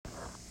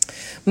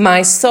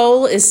My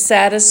soul is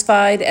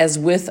satisfied as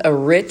with a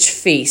rich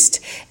feast,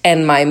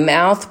 and my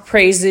mouth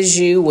praises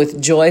you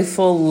with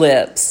joyful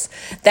lips.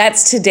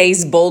 That's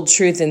today's bold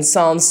truth in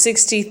Psalm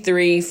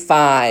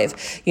 63:5.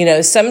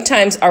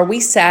 Sometimes are we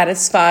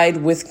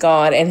satisfied with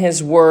God and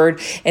His Word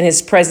and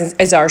His presence?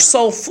 Is our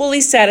soul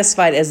fully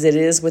satisfied as it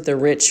is with a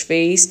rich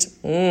feast?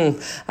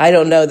 I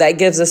don't know. That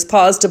gives us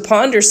pause to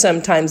ponder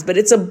sometimes, but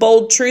it's a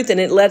bold truth, and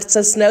it lets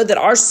us know that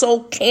our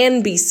soul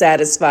can be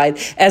satisfied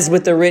as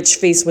with a rich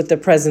feast with the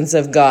presence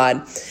of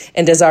God.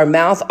 And does our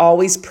mouth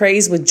always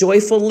praise with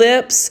joyful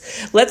lips?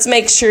 Let's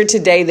make sure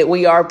today that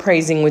we are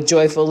praising with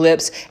joyful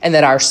lips and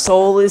that our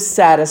soul is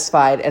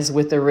satisfied as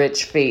with a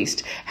rich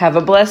feast. Have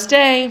a blessed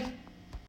day.